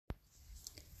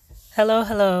Hello,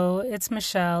 hello. It's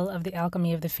Michelle of the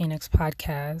Alchemy of the Phoenix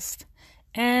podcast.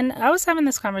 And I was having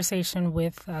this conversation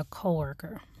with a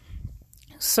coworker.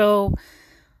 So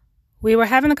we were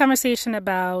having a conversation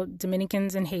about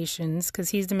Dominicans and Haitians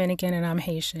because he's Dominican and I'm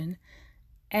Haitian.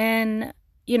 And,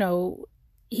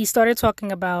 he started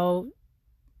talking about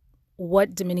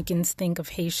what Dominicans think of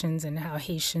Haitians and how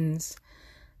Haitians,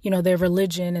 their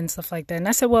religion and stuff like that. And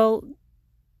I said, well,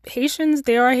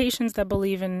 there are Haitians that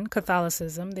believe in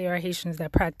Catholicism. There are Haitians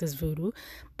that practice voodoo.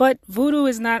 But voodoo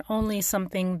is not only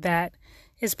something that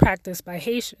is practiced by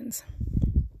Haitians.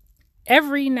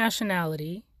 Every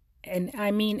nationality, and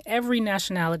I mean every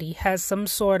nationality, has some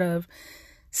sort of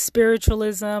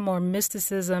spiritualism or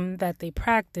mysticism that they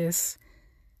practice.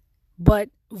 But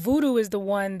voodoo is the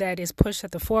one that is pushed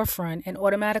at the forefront, and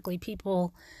automatically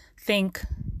people think,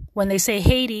 when they say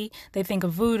Haiti, they think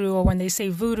of voodoo, or when they say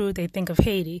voodoo, they think of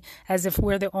Haiti, as if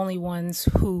we're the only ones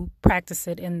who practice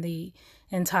it in the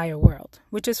entire world,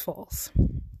 which is false.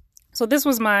 So this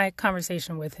was my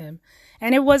conversation with him.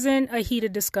 And it wasn't a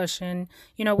heated discussion.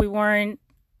 We weren't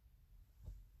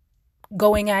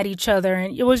going at each other,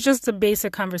 and it was just a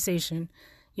basic conversation.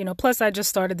 Plus I just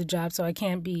started the job, so I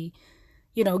can't be,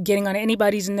 getting on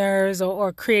anybody's nerves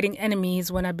or creating enemies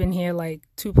when I've been here like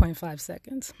 2.5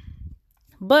 seconds.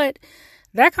 But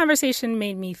that conversation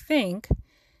made me think.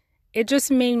 It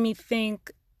just made me think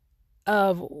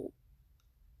of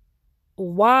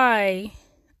why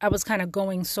I was kind of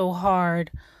going so hard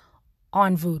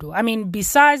on voodoo. I mean,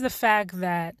 besides the fact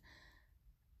that,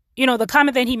 the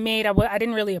comment that he made, I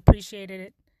didn't really appreciate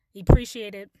it.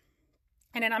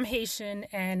 And then I'm Haitian,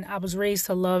 and I was raised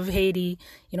to love Haiti.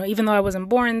 Even though I wasn't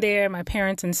born there, my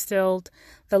parents instilled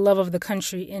the love of the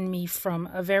country in me from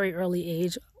a very early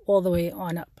age, all the way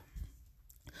on up.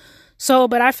 So,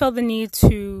 but I felt the need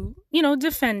to,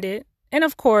 defend it. And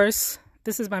of course,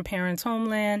 this is my parents'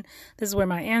 homeland. This is where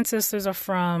my ancestors are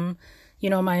from.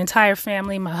 My entire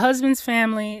family, my husband's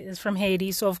family is from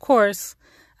Haiti. So, of course,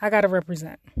 I got to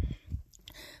represent.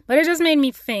 But it just made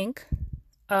me think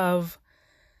of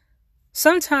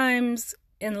sometimes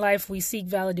in life we seek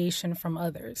validation from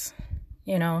others,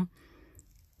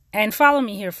 And follow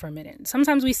me here for a minute.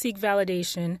 Sometimes we seek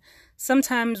validation.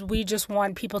 Sometimes we just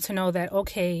want people to know that,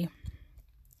 okay,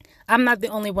 I'm not the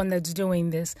only one that's doing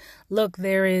this. Look,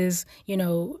 there is,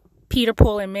 Peter,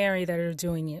 Paul, and Mary that are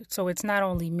doing it. So it's not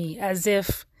only me. As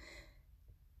if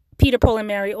Peter, Paul, and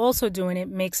Mary also doing it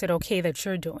makes it okay that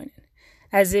you're doing it.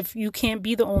 As if you can't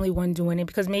be the only one doing it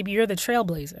because maybe you're the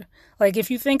trailblazer. Like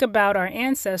if you think about our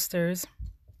ancestors,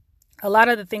 a lot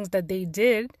of the things that they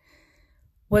did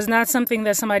was not something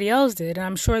that somebody else did. And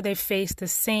I'm sure they faced the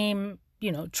same,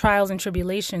 trials and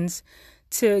tribulations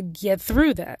to get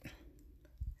through that.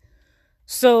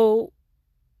 So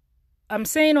I'm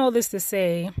saying all this to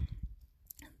say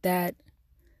that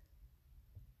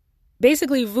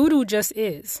basically voodoo just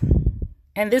is.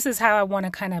 And this is how I want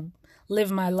to kind of live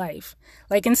my life.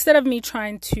 Like instead of me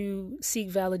trying to seek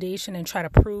validation and try to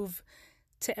prove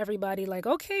to everybody like,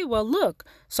 okay, well, look,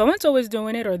 so-and-so is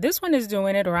doing it, or this one is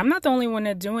doing it, or I'm not the only one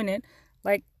that's doing it.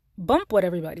 Like, bump what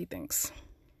everybody thinks.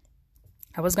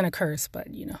 I was going to curse, but,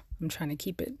 I'm trying to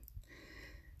keep it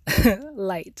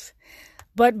light.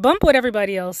 But bump what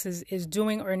everybody else is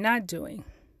doing or not doing.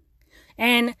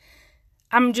 And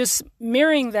I'm just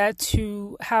mirroring that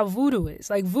to how voodoo is.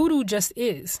 Like, voodoo just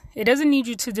is. It doesn't need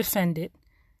you to defend it.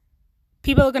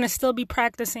 People are going to still be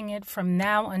practicing it from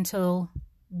now until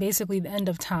basically the end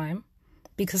of time,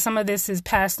 because some of this is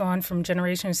passed on from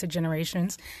generations to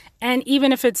generations. And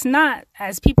even if it's not,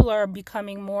 as people are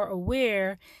becoming more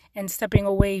aware and stepping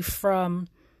away from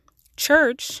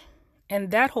church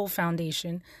and that whole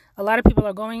foundation, a lot of people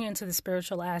are going into the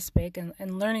spiritual aspect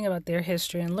and learning about their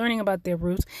history and learning about their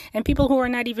roots. And people who are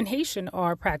not even Haitian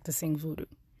are practicing voodoo.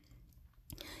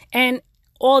 And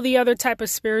all the other type of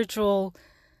spiritual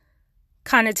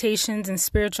connotations and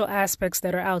spiritual aspects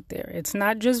that are out there. It's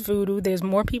not just voodoo. There's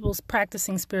more people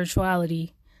practicing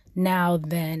spirituality now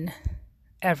than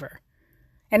ever.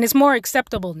 And it's more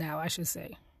acceptable now, I should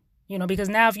say. Because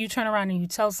now if you turn around and you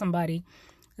tell somebody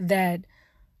that,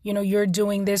 you're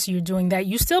doing this, you're doing that,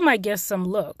 you still might get some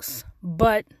looks,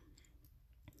 but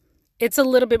it's a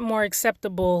little bit more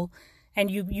acceptable,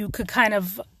 and you could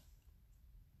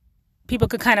people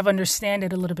could kind of understand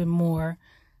it a little bit more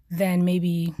than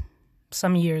maybe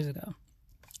some years ago.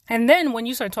 And then when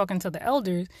you start talking to the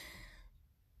elders,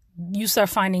 you start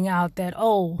finding out that,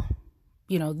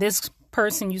 this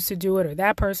person used to do it, or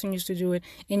that person used to do it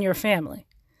in your family.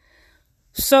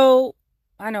 So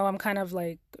I know I'm kind of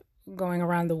like going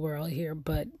around the world here,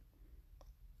 but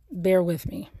bear with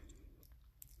me.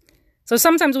 So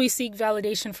sometimes we seek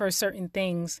validation for certain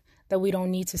things that we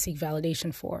don't need to seek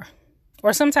validation for.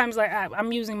 Or sometimes, like,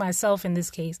 I'm using myself in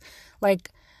this case. Like,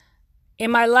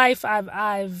 in my life,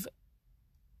 I've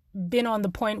been on the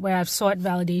point where I've sought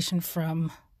validation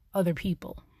from other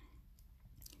people.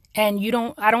 And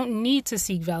I don't need to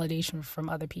seek validation from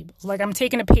other people. Like, I'm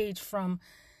taking a page from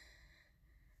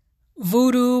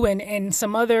voodoo and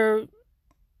some other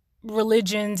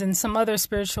religions and some other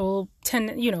spiritual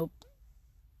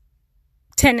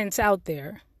tenets out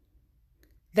there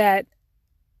that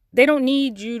they don't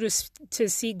need you to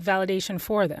seek validation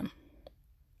for them.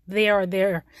 They are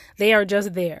there. They are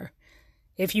just there.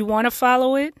 If you want to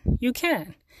follow it, you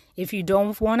can. If you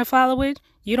don't want to follow it,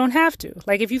 you don't have to.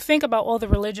 Like, if you think about all the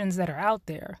religions that are out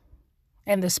there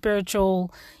and the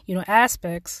spiritual,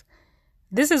 aspects,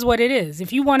 this is what it is.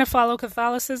 If you want to follow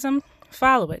Catholicism,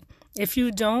 follow it. If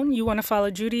you don't, you want to follow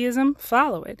Judaism,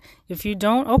 follow it. If you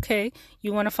don't, okay.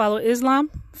 You want to follow Islam,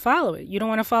 follow it. You don't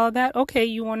want to follow that? Okay.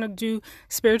 You want to do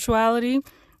spirituality?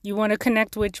 You want to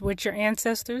connect with your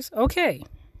ancestors? Okay.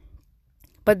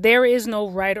 But there is no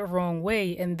right or wrong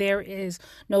way, and there is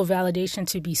no validation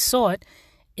to be sought.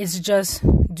 It's just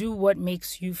do what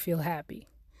makes you feel happy.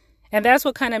 And that's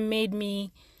what kind of made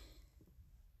me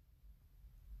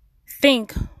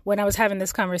think when I was having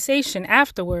this conversation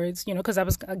afterwards, because I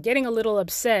was getting a little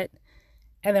upset.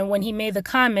 And then when he made the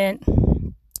comment,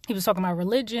 he was talking about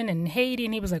religion and Haiti,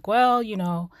 and he was like, well,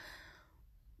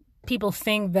 people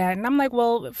think that. And I'm like,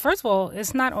 well, first of all,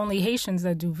 it's not only Haitians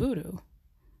that do voodoo.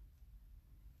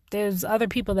 There's other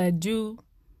people that do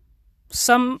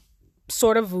some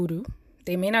sort of voodoo.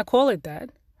 They may not call it that,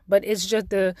 but it's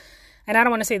just and I don't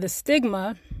want to say the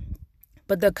stigma,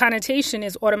 but the connotation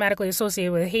is automatically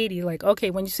associated with Haiti. Like,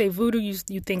 okay, when you say voodoo,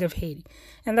 you think of Haiti.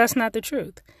 And that's not the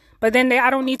truth. But then I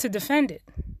don't need to defend it.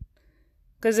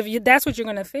 Because if that's what you're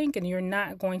going to think and you're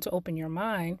not going to open your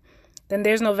mind, then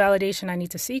there's no validation I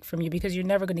need to seek from you, because you're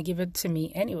never going to give it to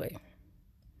me anyway.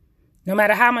 No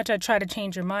matter how much I try to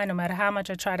change your mind, no matter how much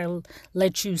I try to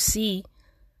let you see,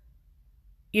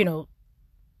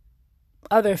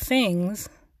 other things,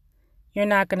 you're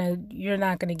not gonna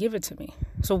give it to me.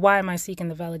 So why am I seeking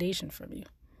the validation from you?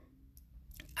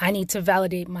 I need to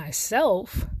validate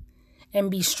myself and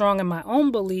be strong in my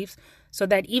own beliefs, so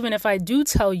that even if I do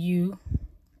tell you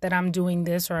that I'm doing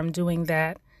this or I'm doing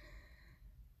that,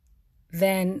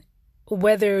 then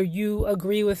whether you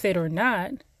agree with it or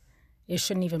not, it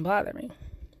shouldn't even bother me.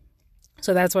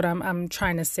 So that's what I'm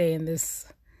trying to say in this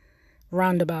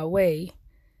roundabout way.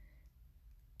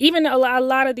 Even a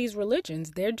lot of these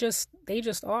religions, they just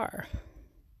are.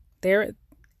 They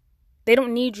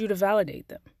don't need you to validate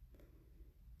them.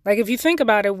 Like, if you think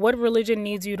about it, what religion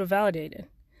needs you to validate it?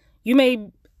 You may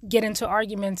get into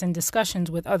arguments and discussions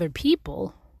with other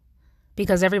people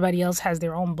because everybody else has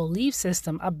their own belief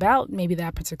system about maybe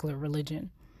that particular religion.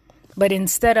 But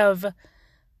instead of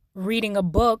reading a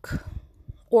book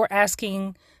or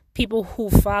asking people who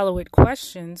follow it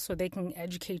questions so they can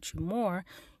educate you more,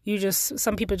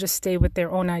 some people just stay with their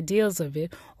own ideals of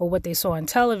it, or what they saw on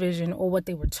television, or what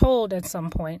they were told at some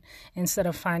point, instead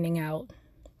of finding out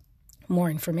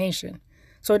more information.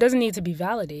 So it doesn't need to be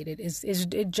validated.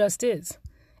 It just is.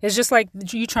 It's just like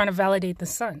you trying to validate the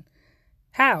sun.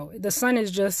 How? The sun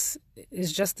is just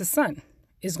the sun.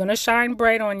 It's going to shine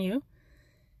bright on you.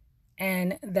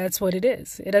 And that's what it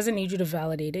is. It doesn't need you to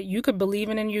validate it. You could believe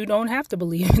in it and you don't have to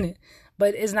believe in it.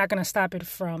 But it's not going to stop it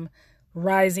from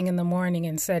rising in the morning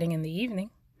and setting in the evening.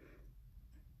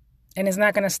 And it's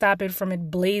not going to stop it from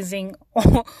it blazing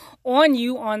on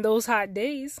you on those hot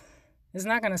days. It's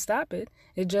not going to stop it.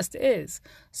 It just is.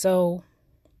 So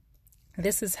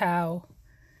this is how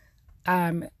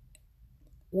I'm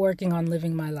working on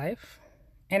living my life.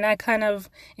 And I kind of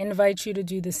invite you to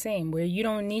do the same, where you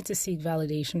don't need to seek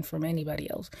validation from anybody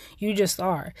else. You just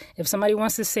are. If somebody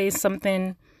wants to say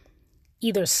something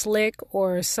either slick,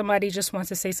 or somebody just wants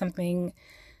to say something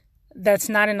that's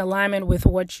not in alignment with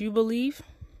what you believe,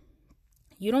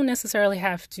 you don't necessarily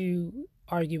have to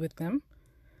argue with them.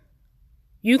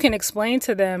 You can explain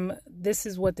to them this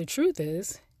is what the truth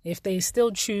is. If they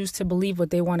still choose to believe what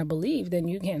they want to believe, then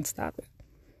you can't stop it.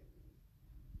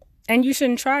 And you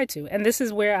shouldn't try to. And this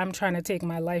is where I'm trying to take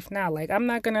my life now. Like, I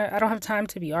don't have time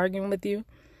to be arguing with you.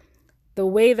 The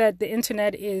way that the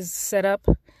internet is set up,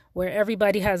 where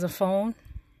everybody has a phone,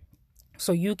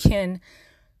 so you can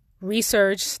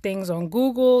research things on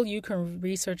Google, you can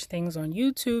research things on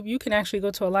YouTube, you can actually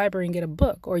go to a library and get a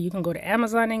book, or you can go to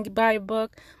Amazon and buy a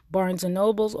book, Barnes and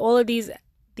Nobles. All of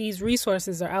these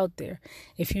resources are out there.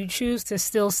 If you choose to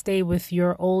still stay with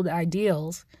your old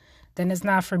ideals, then it's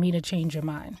not for me to change your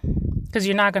mind, because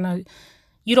you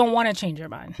don't want to change your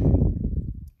mind.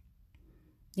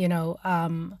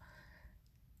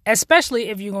 Especially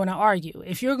if you're going to argue.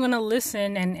 If you're going to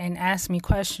listen and ask me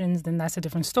questions, then that's a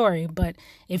different story. But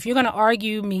if you're going to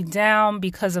argue me down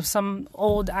because of some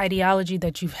old ideology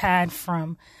that you've had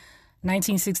from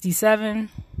 1967,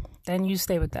 then you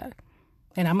stay with that.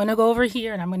 And I'm going to go over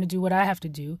here and I'm going to do what I have to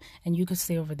do. And you can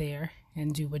stay over there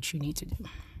and do what you need to do.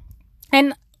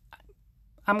 And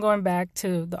I'm going back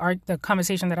to the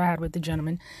conversation that I had with the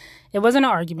gentleman. It wasn't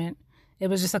an argument. It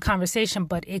was just a conversation,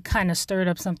 but it kind of stirred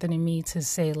up something in me to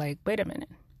say, like, wait a minute.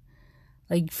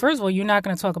 Like, first of all, you're not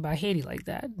going to talk about Haiti like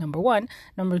that, number one.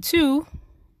 Number two,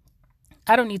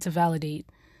 I don't need to validate,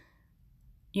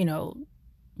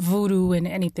 voodoo and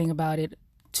anything about it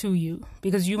to you,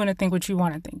 because you're going to think what you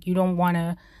want to think. You don't want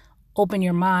to open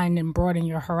your mind and broaden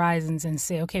your horizons and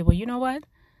say, okay, well, you know what?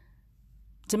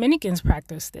 Dominicans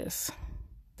practice this.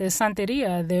 There's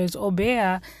Santeria, there's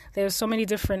Obea, there's so many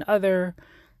different other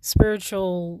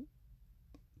spiritual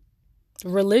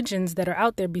religions that are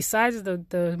out there besides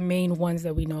the main ones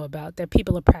that we know about that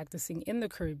people are practicing in the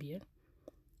Caribbean.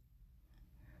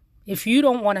 If you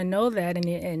don't want to know that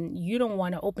and you don't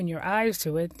want to open your eyes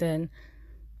to it, then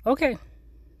okay,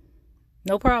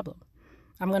 no problem.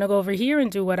 I'm going to go over here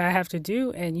and do what I have to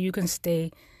do, and you can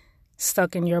stay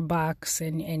stuck in your box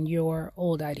and your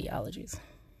old ideologies.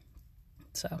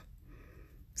 So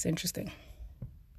it's interesting.